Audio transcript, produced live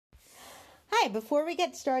Hi, before we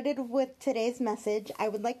get started with today's message, I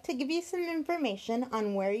would like to give you some information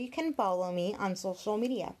on where you can follow me on social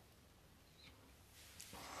media.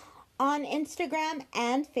 On Instagram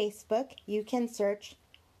and Facebook, you can search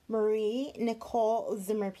Marie Nicole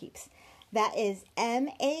Zimmerpeeps. That is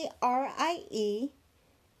MarieNicoleZimmerPeeps.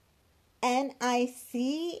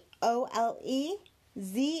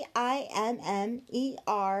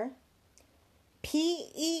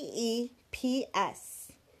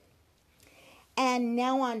 And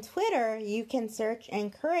now on Twitter, you can search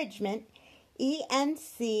Encouragement,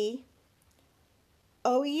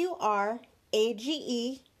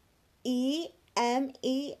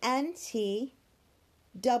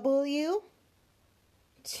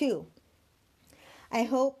 I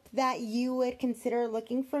hope that you would consider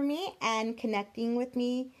looking for me and connecting with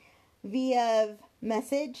me via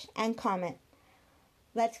message and comment.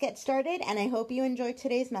 Let's get started, and I hope you enjoyed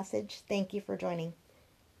today's message. Thank you for joining.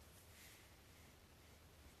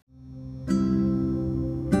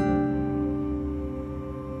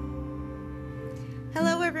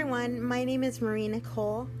 Hello everyone, my name is Marie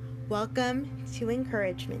Nicole. Welcome to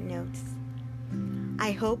Encouragement Notes.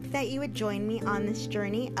 I hope that you would join me on this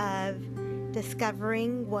journey of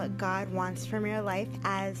discovering what God wants from your life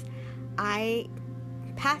as I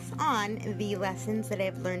pass on the lessons that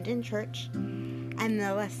I've learned in church and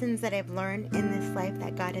the lessons that I've learned in this life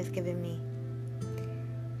that God has given me.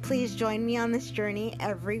 Please join me on this journey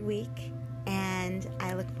every week, and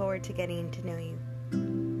I look forward to getting to know you.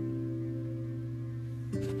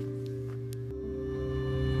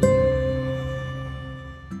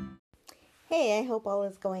 Hey, I hope all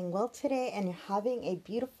is going well today and you're having a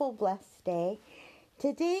beautiful, blessed day.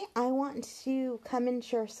 Today, I want to come and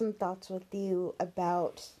share some thoughts with you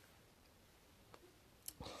about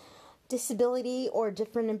disability or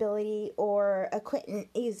different ability or equipment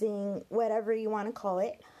using, whatever you want to call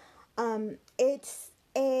it. It's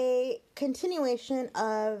a continuation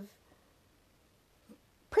of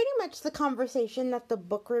pretty much the conversation that the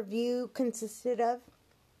book review consisted of.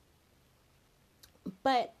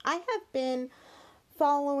 But I have been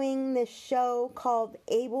following this show called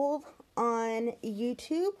Abled on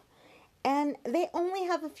YouTube, and they only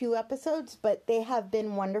have a few episodes, but they have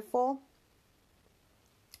been wonderful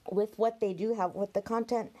with what they do have, with the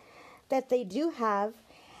content that they do have.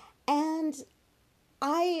 And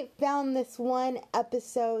I found this one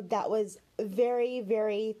episode that was very,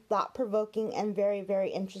 very thought-provoking and very,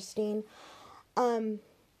 very interesting.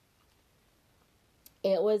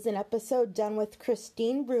 It was an episode done with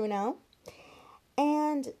Christine Bruno,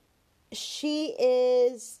 and she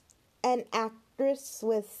is an actress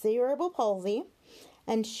with cerebral palsy,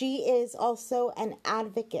 and she is also an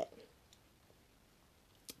advocate.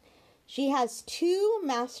 She has 2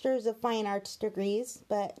 Masters of Fine Arts degrees,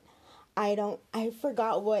 but I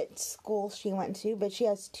forgot what school she went to, but she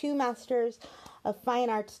has 2 Masters of Fine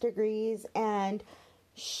Arts degrees, and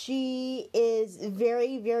she is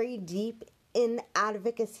very, very deep in the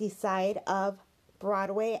advocacy side of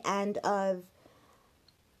Broadway and of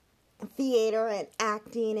theater and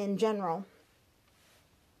acting in general.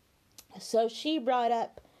 So she brought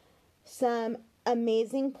up some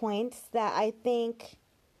amazing points that I think,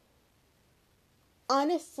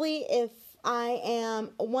 honestly, if I am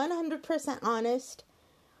 100% honest,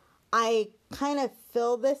 I kind of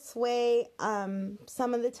feel this way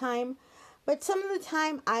some of the time, but some of the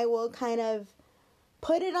time I will kind of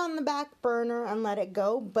put it on the back burner and let it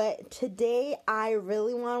go. But today I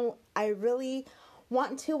really want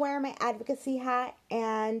to wear my advocacy hat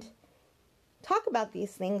and talk about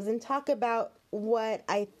these things and talk about what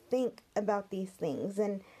I think about these things.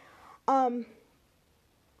 And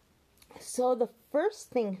so the first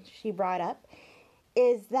thing she brought up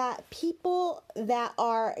is that people that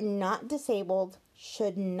are not disabled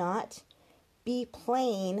should not be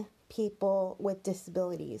playing people with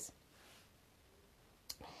disabilities.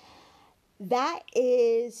 That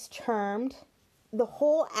is termed, the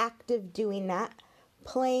whole act of doing that,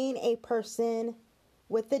 playing a person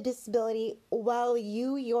with a disability while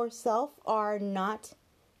you yourself are not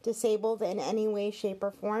disabled in any way, shape, or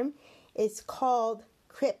form, is called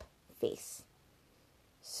crip face.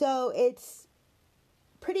 So it's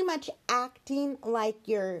pretty much acting like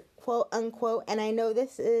you're quote unquote, and I know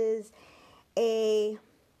this is a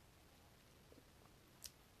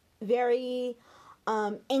very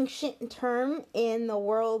ancient term in the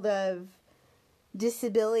world of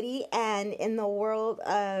disability and in the world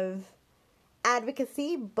of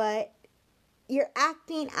advocacy, but you're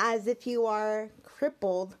acting as if you are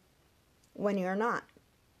crippled when you're not.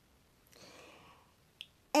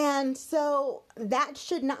 And so that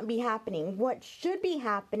should not be happening. What should be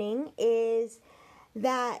happening is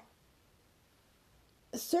that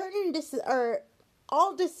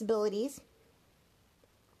all disabilities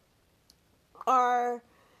are,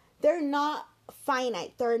 they're not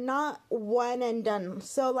finite. They're not one and done.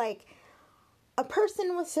 So like a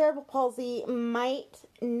person with cerebral palsy might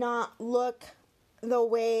not look the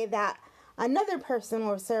way that another person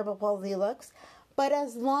with cerebral palsy looks, but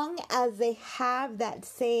as long as they have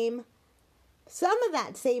some of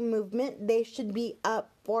that same movement, they should be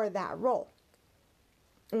up for that role.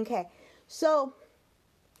 Okay, so,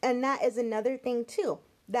 and that is another thing too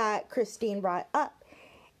that Christine brought up,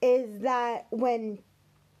 is that when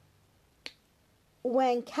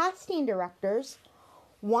casting directors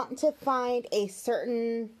want to find a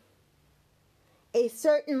certain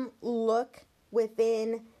look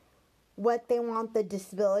within what they want the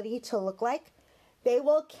disability to look like, they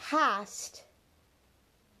will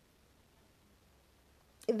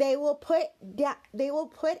put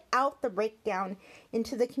out the breakdown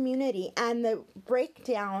into the community, and the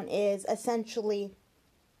breakdown is essentially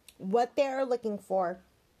what they are looking for,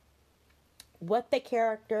 what the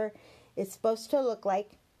character is supposed to look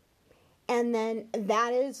like, and then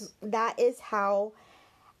that is how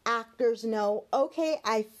actors know, okay,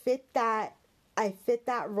 I fit that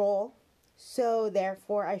role, so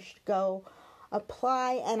therefore I should go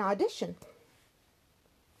apply and audition.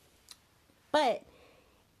 But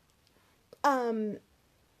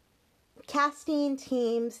casting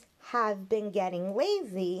teams have been getting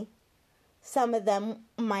lazy. Some of them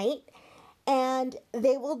might, and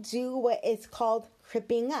they will do what is called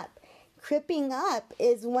cripping up. Cripping up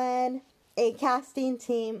is when a casting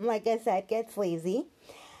team, like I said, gets lazy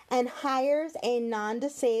and hires a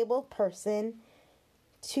non-disabled person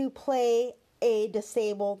to play a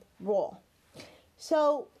disabled role.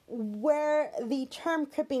 So where the term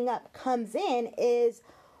cripping up comes in is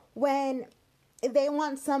when they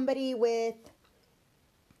want somebody with,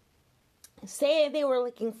 say they were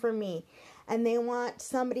looking for me, and they want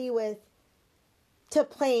somebody to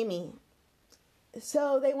play me.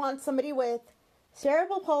 So they want somebody with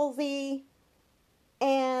cerebral palsy,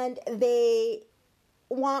 and they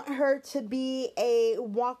want her to be a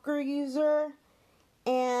walker user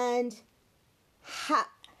and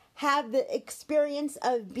have the experience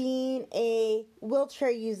of being a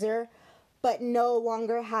wheelchair user, but no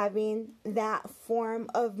longer having that form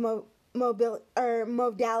of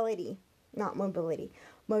modality.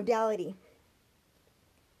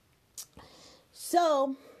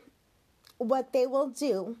 So what they will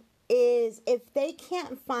do is, if they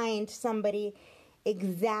can't find somebody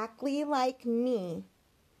exactly like me,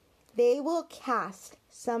 they will cast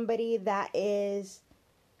somebody that is,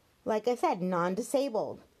 like I said,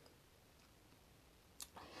 non-disabled.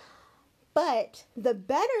 But the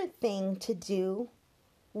better thing to do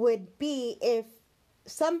would be, if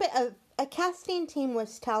a casting team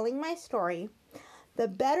was telling my story, the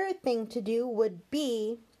better thing to do would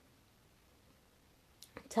be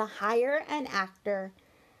to hire an actor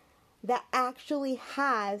that actually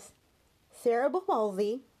has cerebral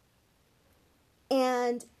palsy.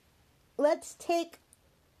 And let's take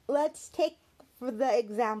for the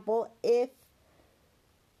example, if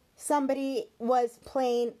somebody was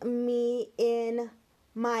playing me in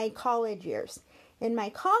my college years. In my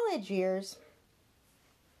college years,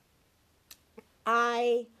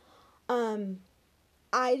 I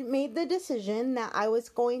made the decision that I was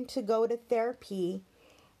going to go to therapy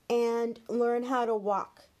and learn how to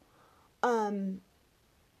walk, and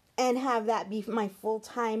have that be my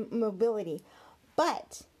full-time mobility.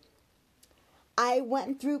 But I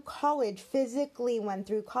physically went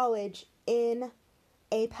through college in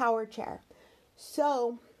a power chair.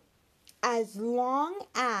 So, as long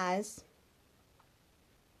as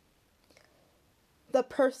the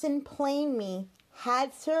person playing me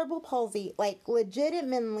had cerebral palsy, like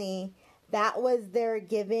legitimately that was their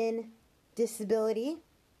given disability,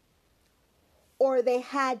 or they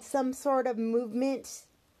had some sort of movement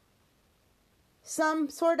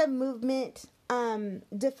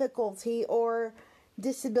difficulty or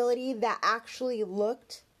disability that actually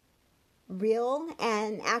looked real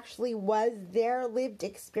and actually was their lived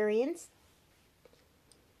experience,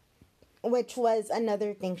 which was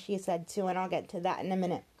another thing she said too, and I'll get to that in a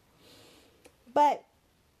minute. But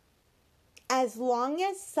as long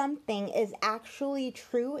as something is actually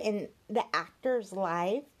true in the actor's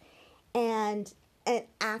life and an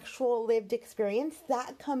actual lived experience,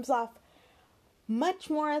 that comes off much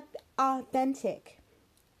more authentic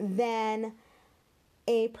than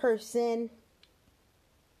a person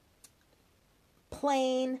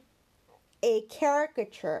playing a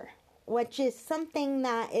caricature, which is something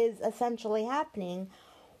that is essentially happening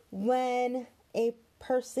when a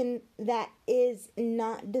person that is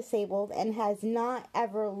not disabled and has not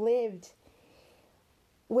ever lived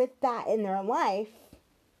with that in their life,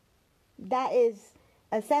 that is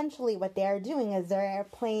essentially what they are doing, is they're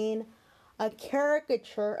playing a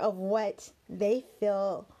caricature of what they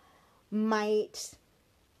feel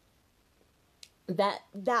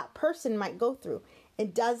that person might go through.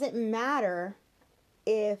 It doesn't matter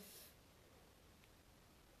if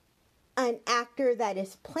an actor that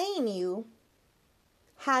is playing you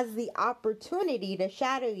has the opportunity to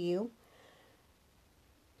shadow you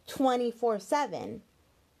 24/7.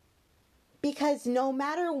 Because no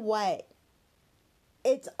matter what,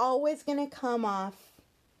 it's always going to come off,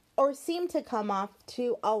 or seem to come off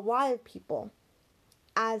to a lot of people,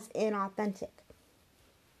 as inauthentic.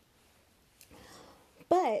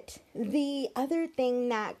 But the other thing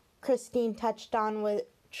that Christine touched on,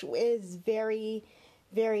 which is very,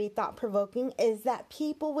 very thought-provoking, is that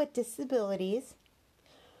people with disabilities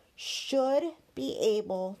should be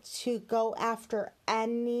able to go after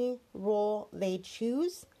any role they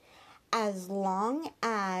choose, as long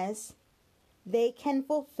as they can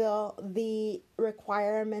fulfill the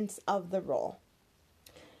requirements of the role.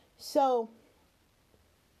 So,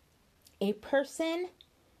 a person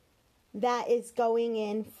that is going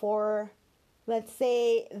in for, let's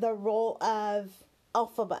say, the role of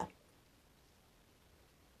Elphaba,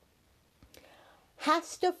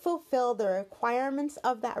 has to fulfill the requirements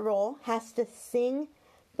of that role, has to sing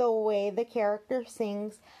the way the character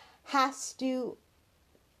sings, has to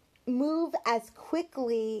move as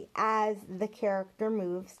quickly as the character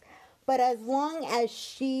moves. But as long as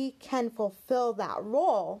she can fulfill that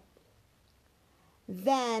role,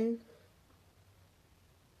 then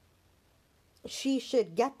she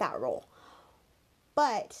should get that role.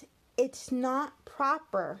 But it's not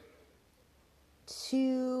proper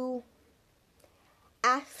to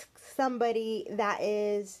ask somebody that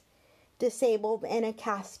is disabled in a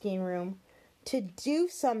casting room to do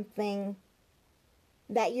something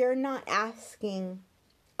that you're not asking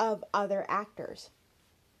of other actors.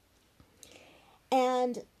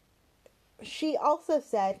 And she also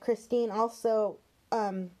said, Christine also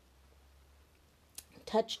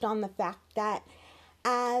touched on the fact that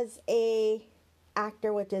as a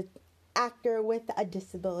actor with a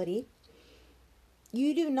disability,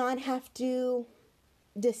 you do not have to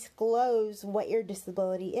disclose what your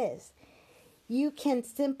disability is. You can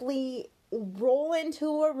simply roll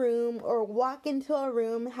into a room or walk into a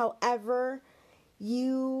room however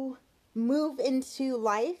you move into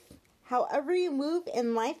life. However you move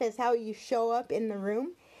in life is how you show up in the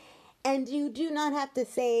room. And you do not have to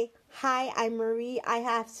say, "Hi, I'm Marie. I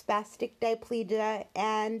have spastic diplegia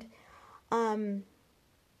and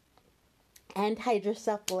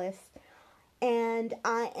hydrocephalus, and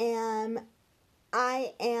I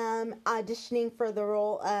am auditioning for the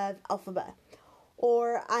role of Elphaba,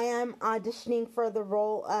 or I am auditioning for the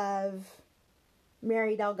role of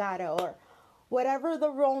Mary Delgado," or whatever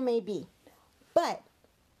the role may be. But,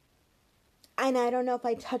 and I don't know if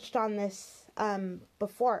I touched on this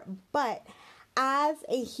before, but as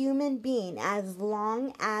a human being, as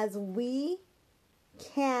long as we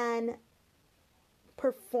can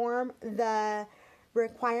perform the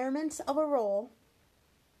requirements of a role,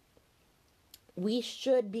 we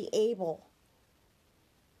should be able.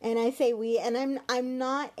 And I say we, and I'm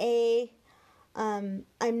not in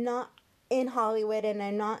Hollywood, and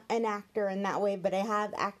I'm not an actor in that way, but I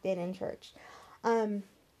have acted in church.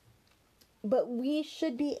 But we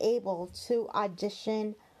should be able to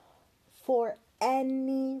audition for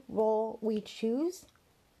any role we choose,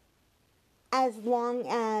 as long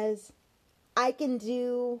as I can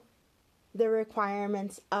do the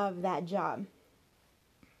requirements of that job.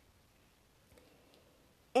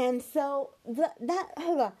 And so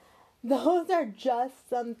those are just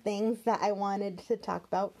some things that I wanted to talk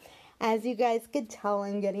about. As you guys could tell,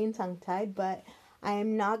 I'm getting tongue-tied, but I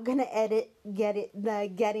am not going to edit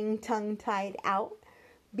the getting tongue-tied out,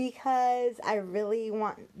 because I really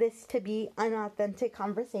want this to be an authentic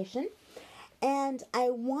conversation. And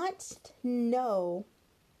I want to know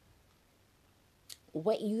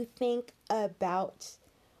what you think about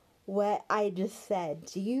what I just said.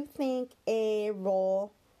 Do you think a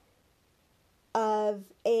role of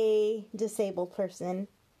a disabled person,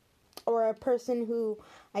 or a person who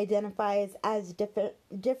identifies as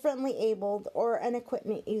differently abled, or an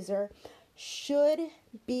equipment user, should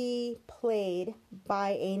be played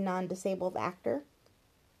by a non-disabled actor?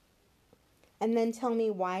 And then tell me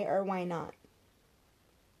why or why not.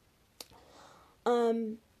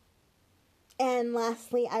 And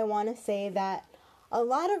lastly, I want to say that a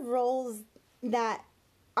lot of roles that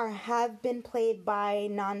have been played by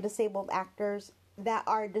non-disabled actors that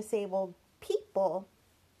are disabled people,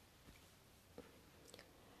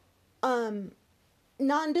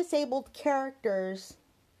 non-disabled characters,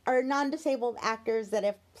 or non-disabled actors that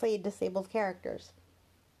have played disabled characters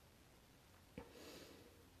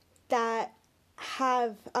that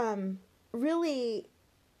have really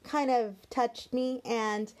kind of touched me,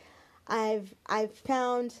 and I've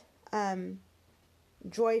found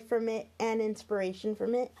joy from it and inspiration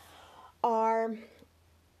from it, are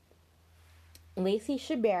Lacey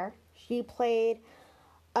Chabert. She played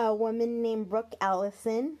a woman named Brooke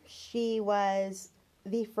Allison. She was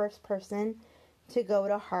the first person to go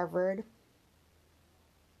to Harvard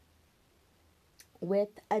with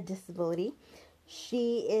a disability.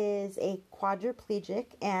 She is a quadriplegic,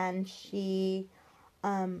 and she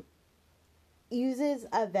uses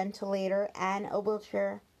a ventilator and a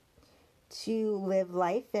wheelchair to live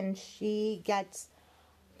life, and she gets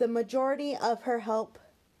the majority of her help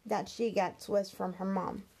that she gets was from her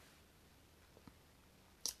mom.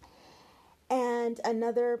 And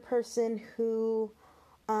another person who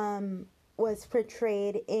was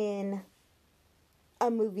portrayed in a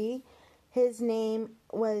movie, his name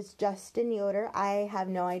was Justin Yoder. I have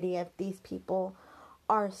no idea if these people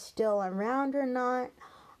are still around or not,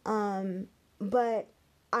 but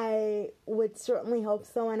I would certainly hope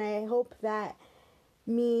so, and I hope that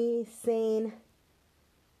me saying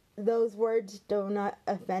those words do not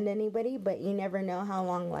offend anybody, but you never know how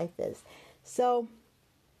long life is. So,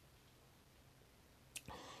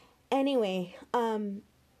 anyway,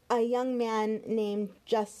 a young man named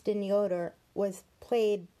Justin Yoder was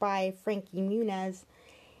played by Frankie Muniz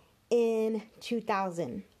in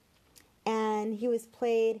 2000, and he was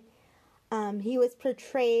portrayed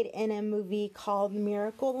in a movie called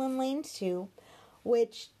Miracle in Lane 2,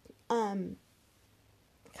 which kind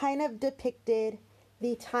of depicted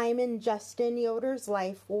the time in Justin Yoder's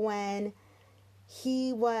life when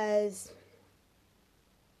he was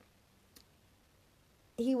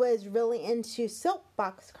really into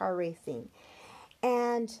soapbox car racing.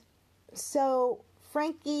 And so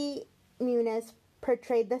Frankie Muniz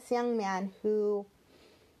portrayed this young man who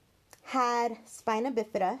had spina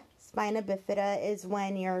bifida. Spina bifida is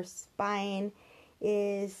when your spine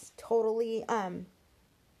is totally, I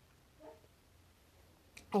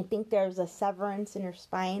think there's a severance in your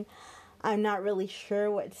spine. I'm not really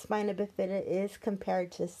sure what spina bifida is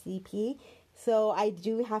compared to CP. So I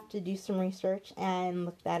do have to do some research and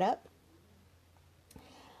look that up.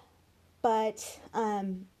 But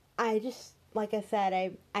I just, like I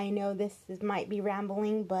said, I know this might be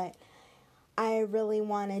rambling, but I really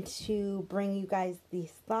wanted to bring you guys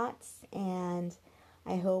these thoughts, and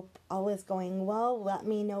I hope all is going well. Let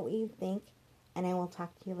me know what you think, and I will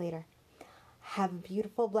talk to you later. Have a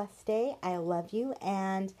beautiful, blessed day. I love you.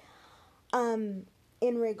 And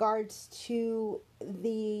in regards to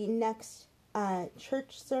the next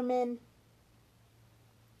church sermon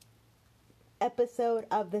episode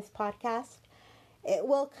of this podcast, it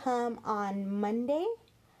will come on Monday.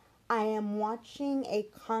 I am watching a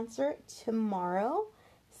concert tomorrow,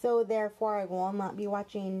 so therefore I will not be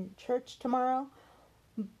watching church tomorrow,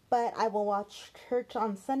 but I will watch church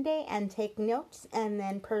on Sunday and take notes and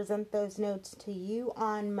then present those notes to you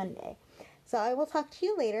on Monday. So I will talk to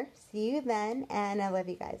you later. See you then, and I love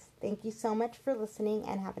you guys. Thank you so much for listening,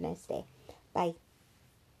 and have a nice day. Bye.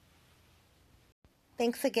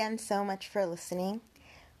 Thanks again so much for listening.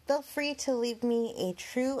 Feel free to leave me a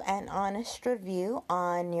true and honest review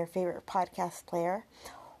on your favorite podcast player,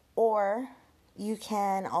 or you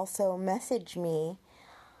can also message me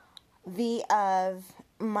via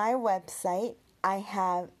my website. I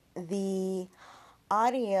have the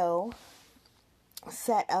audio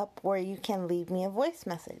set up where you can leave me a voice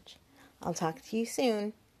message. I'll talk to you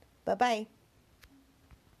soon. Bye-bye.